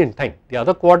always be in time, the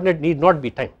other coordinate need not be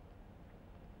time,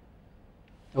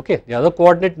 okay, the other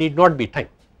coordinate need not be time,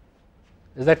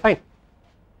 is that fine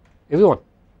everyone,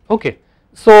 okay.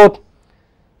 So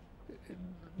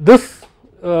this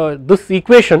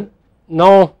equation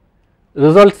now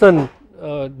results in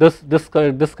this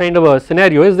kind of a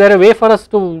scenario. Is there a way for us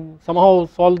to somehow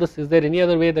solve this? Is there any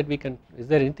other way that we can, is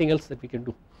there anything else that we can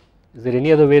do? Is there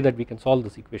any other way that we can solve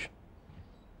this equation?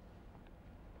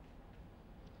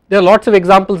 There are lots of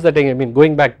examples that I mean,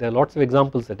 going back, there are lots of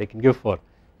examples that I can give for.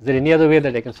 Is there any other way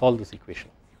that I can solve this equation?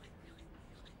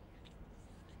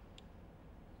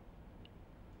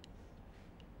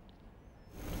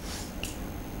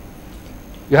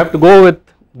 You have to go with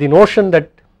the notion that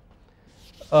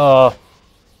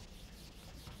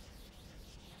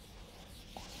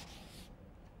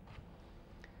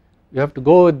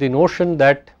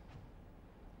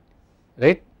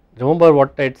right, remember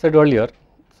what I had said earlier.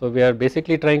 So we are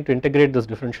basically trying to integrate this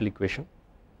differential equation,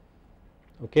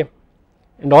 okay,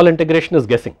 and all integration is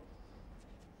guessing.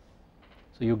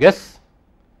 So you guess,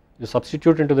 you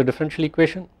substitute into the differential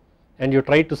equation, and you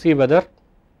try to see whether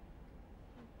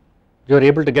you are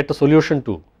able to get a solution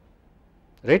to,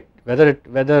 right, whether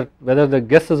the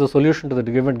guess is a solution to the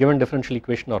given differential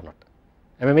equation or not.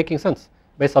 Am I making sense?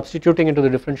 By substituting into the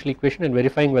differential equation and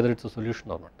verifying whether it is a solution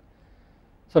or not.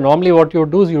 So normally what you would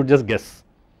do is you would just guess.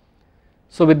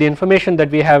 So with the information that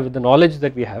we have, with the knowledge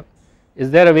that we have,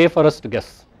 is there a way for us to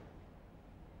guess?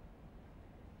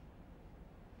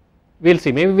 We will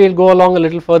see, maybe we will go along a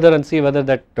little further and see whether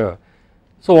that,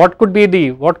 so what could be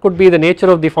the nature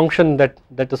of the function that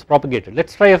is propagated. Let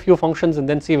us try a few functions and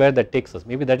then see where that takes us,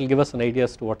 maybe that will give us an idea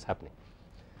as to what is happening.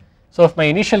 So if my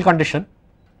initial condition,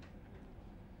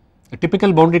 a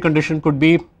typical boundary condition could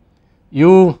be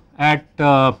u at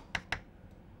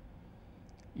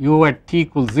t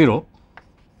equals 0,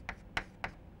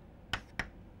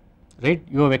 right,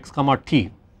 u of x comma t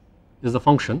is the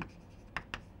function,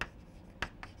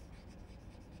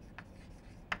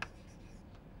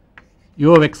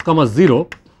 u of x comma 0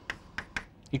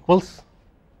 equals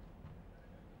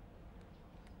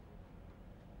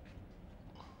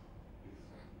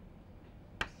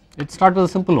let's start with a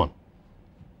simple one.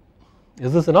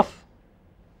 Is this enough?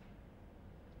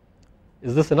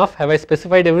 Is this enough? Have I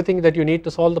specified everything that you need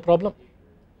to solve the problem?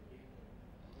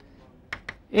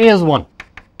 A is 1.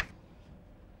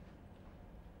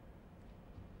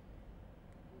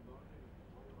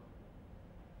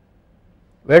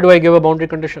 Where do I give a boundary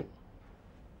condition?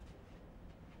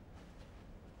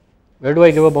 Where do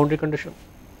I give a boundary condition?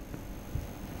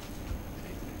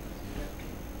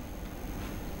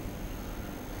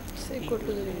 Say equal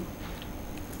to 0.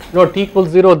 No, t equals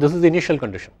 0, this is the initial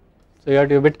condition. So you have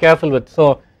to be a bit careful with,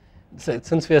 so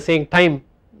since we are saying time,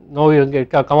 now you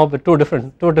come up with two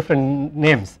different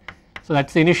names. So that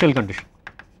is the initial condition.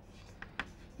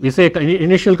 We say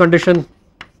initial condition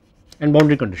and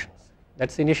boundary conditions, that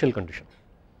is the initial condition,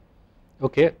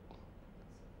 okay.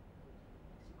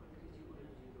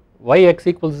 Why x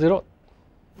equals 0?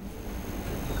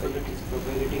 Because it is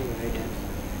propagating right hand.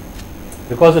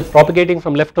 Because it's propagating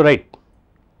from left to right.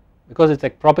 Because it's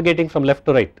like propagating from left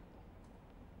to right.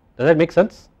 Does that make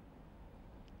sense?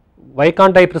 Why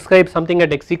can't I prescribe something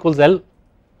at x equals L?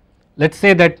 Let's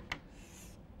say that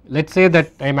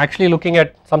I am actually looking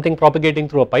at something propagating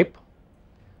through a pipe.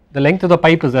 The length of the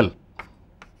pipe is L.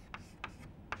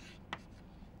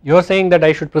 You are saying that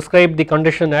I should prescribe the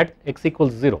condition at x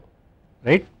equals 0,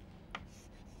 right?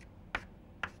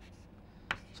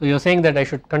 So you are saying that I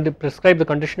should prescribe the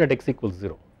condition at x equals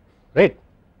 0, right?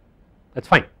 That is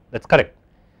fine, that is correct.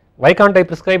 Why can't I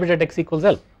prescribe it at x equals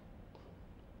L?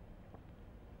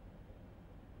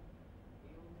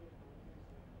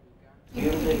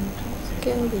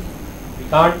 Can be. We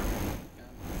can't.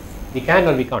 We can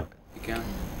or we can't. We can.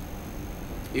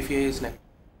 If A is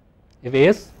If A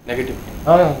is negative.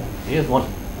 A is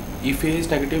 1. If A is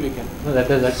negative, we can. No,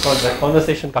 that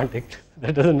conversation can't take.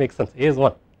 That doesn't make sense. A is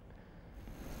 1.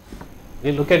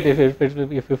 We look at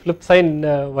if you flip sign,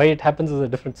 why it happens is a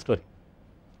different story,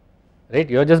 right?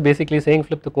 You are just basically saying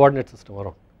flip the coordinate system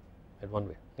around in one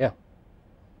way. Yeah.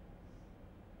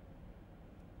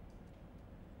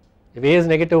 If A is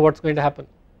negative, what's going to happen?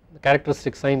 The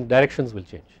characteristic sign directions will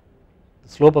change. The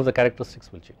slope of the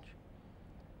characteristics will change.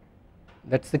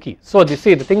 That's the key. So you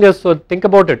see, the thing is, so think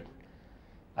about it.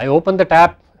 I open the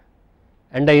tap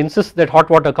and I insist that hot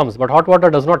water comes, but hot water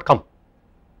does not come.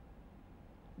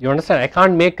 You understand? I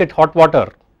can't make it hot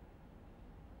water.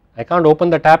 I can't open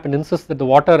the tap and insist that the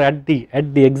water at the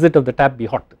exit of the tap be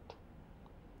hot.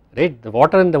 Right? The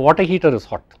water in the water heater is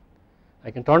hot.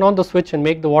 I can turn on the switch and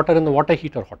make the water in the water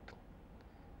heater hot.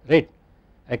 Right?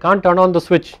 I can't turn on the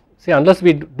switch, say, unless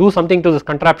we do something to this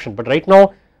contraption, but right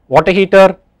now water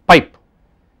heater, pipe,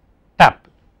 tap,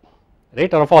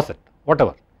 right, or a faucet,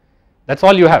 whatever. That's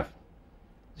all you have.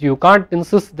 So you can't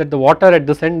insist that the water at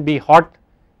this end be hot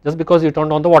just because you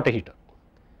turned on the water heater.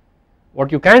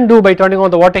 What you can do by turning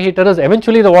on the water heater is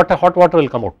eventually the hot water will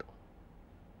come out,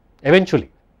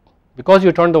 eventually, because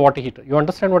you turned the water heater. You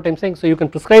understand what I am saying? So you can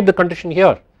prescribe the condition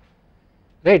here,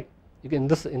 right? You can,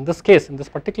 in this case, in this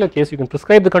particular case, you can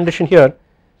prescribe the condition here.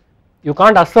 You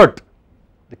can't assert.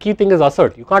 The key thing is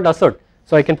assert. You can't assert.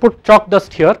 So I can put chalk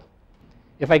dust here.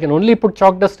 If I can only put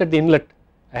chalk dust at the inlet,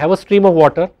 I have a stream of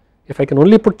water. If I can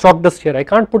only put chalk dust here, I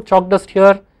can't put chalk dust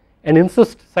here and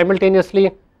insist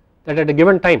simultaneously that at a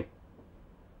given time,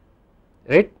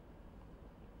 right,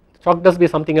 chalk dust be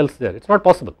something else there. It is not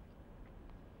possible.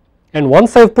 And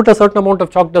once I have put a certain amount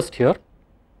of chalk dust here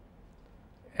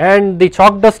and the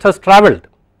chalk dust has travelled,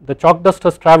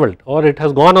 or it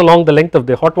has gone along the length of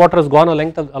the hot water has gone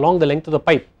along the length of the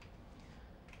pipe,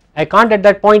 I can't at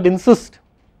that point insist,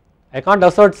 I can't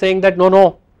assert saying that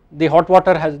no, the hot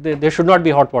water there should not be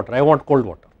hot water, I want cold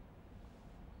water,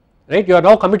 right? You are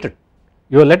now committed,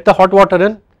 you let the hot water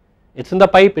in, it is in the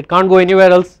pipe, it can't go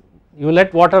anywhere else, you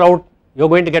let water out, you are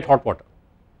going to get hot water,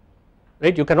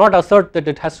 right? You cannot assert that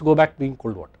it has to go back to being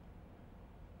cold water,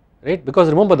 right? Because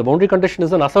remember, the boundary condition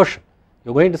is an assertion.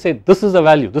 You are going to say this is the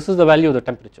value of the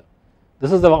temperature,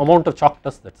 this is the amount of chalk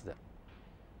dust that is there,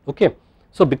 okay.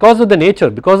 So because of the nature,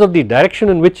 because of the direction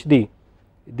in which the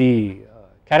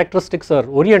characteristics are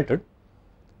oriented,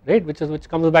 right, which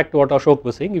comes back to what Ashok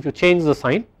was saying, if you change the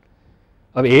sign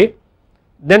of A,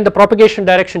 then the propagation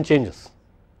direction changes.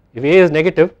 If A is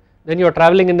negative, then you are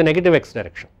travelling in the negative x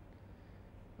direction,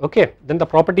 okay. Then the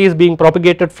property is being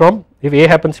propagated from, if A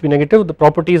happens to be negative, the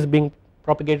property is being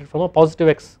propagated from a positive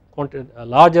x quantity, a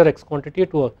larger x quantity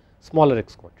to a smaller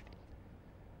x quantity,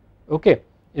 okay.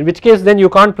 In which case then you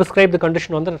can't prescribe the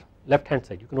condition on the left hand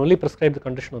side, you can only prescribe the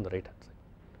condition on the right hand side.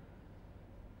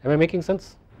 Am I making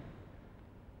sense?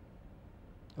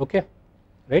 Okay,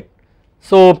 right.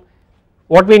 So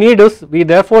what we need is, we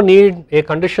therefore need a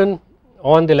condition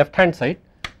on the left hand side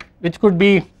which could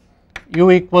be u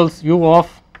equals u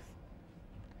of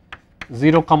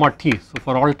 0 comma t, so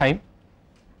for all time,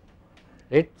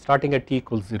 right, starting at t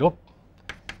equals 0.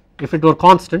 If it were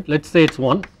constant, let us say it is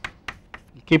 1,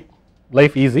 keep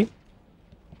life easy.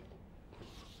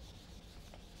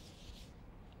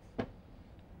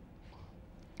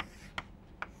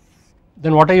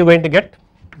 Then what are you going to get?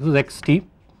 This is xt,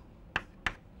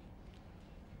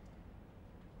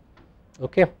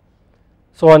 okay.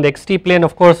 So on the xt plane,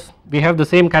 of course we have the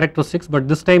same characteristics, but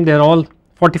this time they are all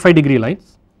 45-degree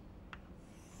lines,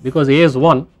 because A is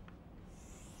 1,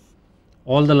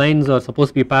 all the lines are supposed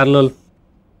to be parallel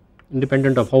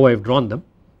independent of how I have drawn them,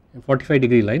 and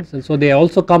 45-degree lines, and so they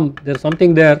also come, there is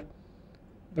something there,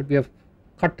 but we have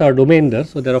cut our domain there,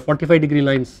 so there are 45-degree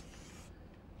lines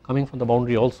coming from the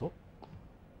boundary also.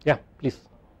 Yeah, please.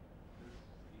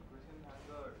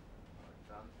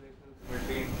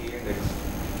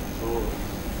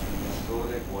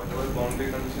 boundary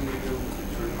condition you give, it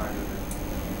shouldn't matter then.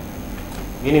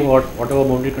 Meaning what? Whatever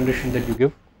boundary condition that you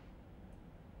give.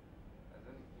 As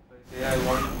in, if I say I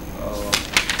want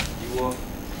u of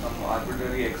some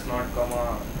arbitrary x naught comma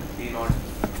t naught.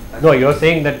 No, you are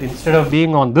saying that instead of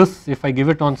being on this, if I give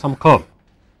it on some curve.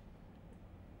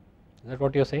 Is that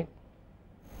what you are saying?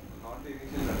 Not the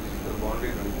initial condition, the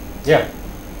boundary condition. Yeah.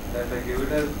 That I give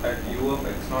it as at u of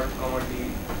x naught comma t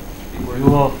equal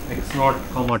U of x naught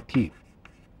comma t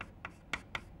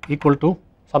equal to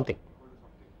something.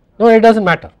 No, it does not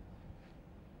matter.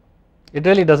 It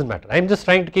really does not matter. I am just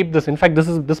trying to keep this. In fact,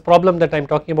 this problem that I am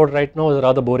talking about right now is a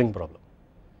rather boring problem.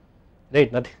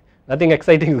 Right? Nothing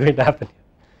exciting is going to happen here.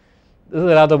 This is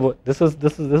a rather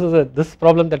this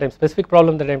problem that I am specific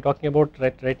problem that I am talking about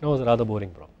right now is a rather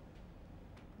boring problem.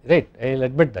 Right? I will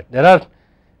admit that there are,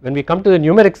 when we come to the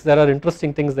numerics, there are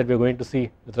interesting things that we are going to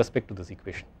see with respect to this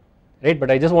equation. Right?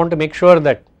 But I just want to make sure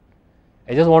that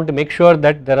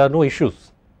there are no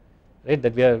issues. Right?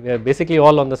 That we are basically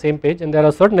all on the same page, and there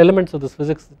are certain elements of this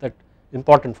physics that are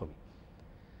important for me.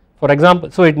 For example,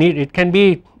 so it can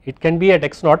be at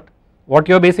x naught. What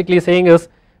you are basically saying is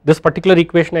this particular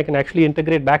equation I can actually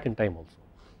integrate back in time also,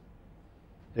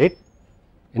 right?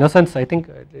 In a sense, I think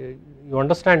you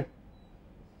understand,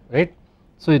 right?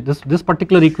 So this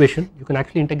particular equation you can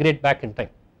actually integrate back in time.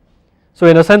 So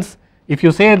in a sense, if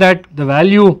you say that the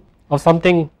value of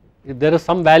something, if there is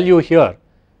some value here,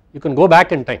 you can go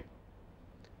back in time,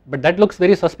 but that looks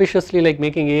very suspiciously like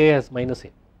making a as minus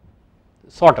a,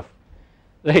 sort of,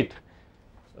 right?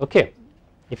 Okay.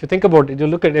 If you think about it, you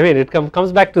look at, I mean, it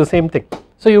comes back to the same thing.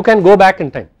 So you can go back in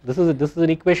time. This is an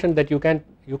equation that you can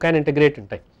integrate in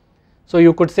time. So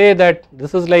you could say that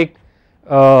this is like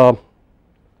you are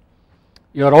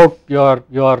out, you are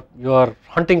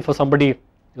hunting for somebody,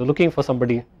 you are looking for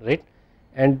somebody, right?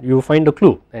 And you find a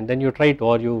clue, and then you try to,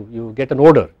 or you get an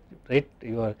odor, right?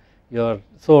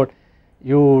 So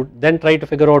you then try to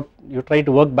figure out, you try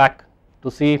to work back to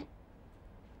see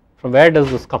from where does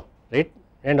this come, right?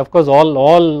 And of course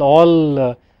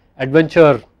all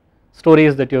adventure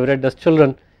stories that you have read as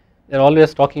children, they are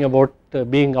always talking about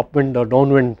being upwind or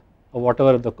downwind or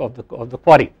whatever of the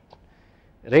quarry,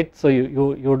 right? So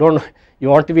you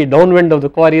want to be downwind of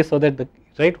the quarry so that the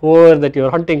right whoever that you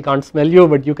are hunting can't smell you,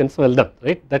 but you can smell them,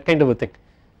 right? That kind of a thing.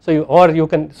 So you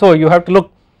have to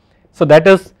look. So that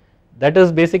is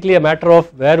basically a matter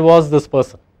of where was this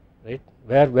person, right?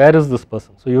 Where is this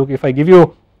person? So if I give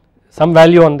you some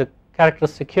value on the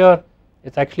characteristic here,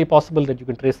 it is actually possible that you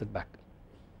can trace it back.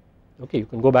 Okay, you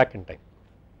can go back in time.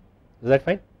 Is that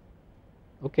fine?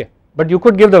 Okay, but you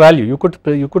could give the value. You could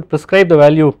prescribe the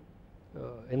value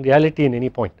in reality in any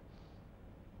point.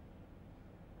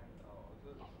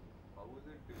 How is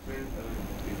it different?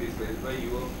 It is based by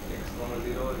u of x comma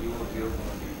 0 or u of 0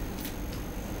 comma t?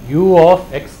 U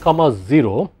of x comma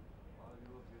 0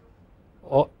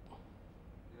 or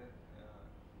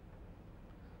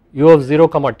u of 0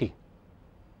 comma t.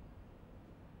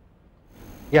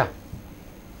 Yeah.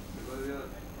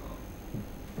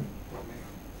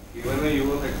 Because given a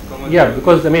u of x comma 0. Yeah,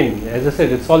 because I mean, as I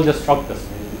said, it's all just shortcuts.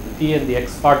 The t and the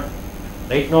x part.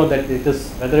 Right now, that it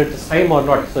is whether it is time or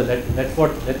not. So that's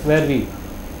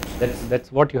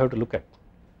what you have to look at.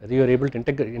 Whether you are able to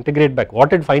integrate back.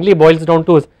 What it finally boils down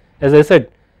to is, as I said,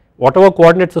 whatever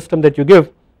coordinate system that you give,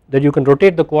 that you can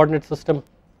rotate the coordinate system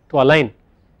to align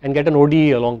and get an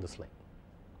ODE along this line,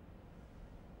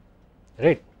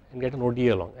 right? And get an ODE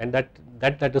along, and that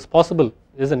is possible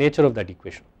is the nature of that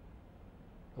equation.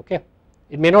 Okay,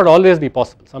 it may not always be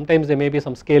possible. Sometimes there may be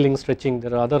some scaling, stretching.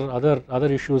 There are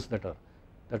other issues that are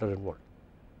involved.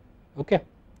 Okay,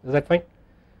 is that fine?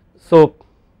 So,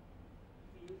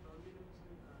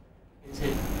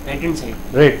 inside, right hand side.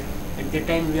 right. At that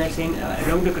time we are saying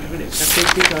along the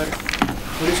characteristic our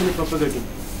solution is propagating.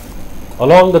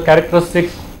 Along the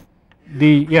characteristic,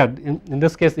 in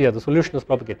this case, the solution is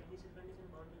propagated.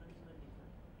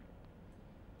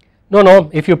 No,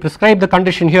 if you prescribe the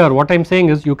condition here, what I am saying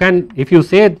is you can, if you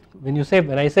say,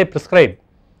 when I say prescribe,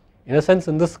 in a sense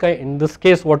in this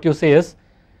case what you say is,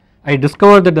 I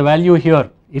discover that the value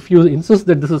here, if you insist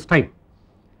that this is time,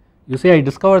 you say I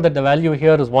discover that the value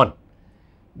here is 1,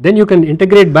 then you can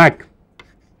integrate back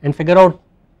and figure out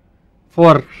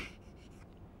for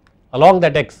along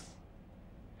that x,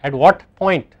 at what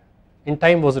point in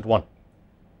time was it 1.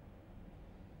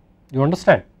 You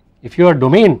understand? If your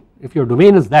domain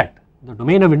is that, the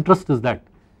domain of interest is that,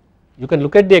 you can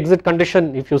look at the exit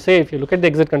condition. If you look at the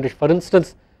exit condition, for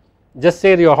instance, just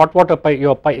say your hot water pipe,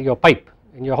 your pipe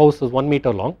in your house is 1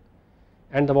 meter long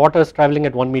and the water is travelling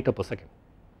at 1 meter per second.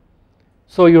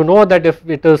 So you know that if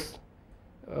it is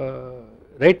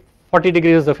right 40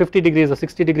 degrees or 50 degrees or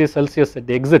 60 degrees Celsius at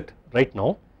the exit right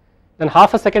now, then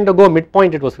half a second ago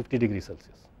midpoint it was 50 degrees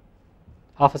Celsius,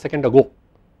 half a second ago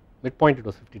midpoint it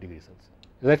was 50 degrees Celsius,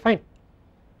 is that fine?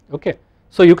 Okay.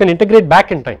 So you can integrate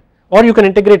back in time or you can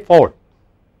integrate forward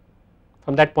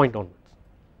from that point onwards,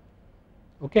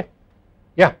 okay.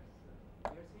 Yeah.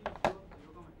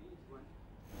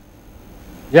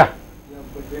 Yeah. Yeah,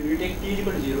 but when we take t is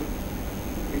equal to 0,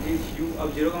 it is u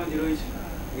of 0 comma 0 is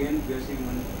again we are seeing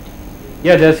 1.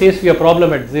 Yeah, there seems to be a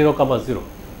problem at 0 comma 0,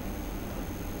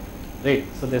 right.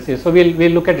 So they say, so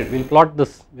we'll look at it, we'll plot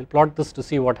this to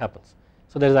see what happens.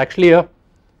 So there is actually a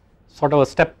sort of a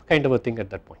step kind of a thing at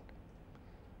that point,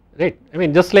 right. I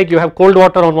mean just like you have cold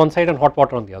water on one side and hot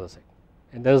water on the other side,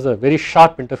 and there is a very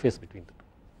sharp interface between the two.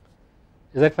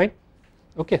 Is that fine?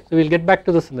 Okay, so we'll get back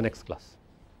to this in the next class.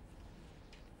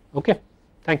 Okay,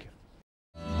 thank you.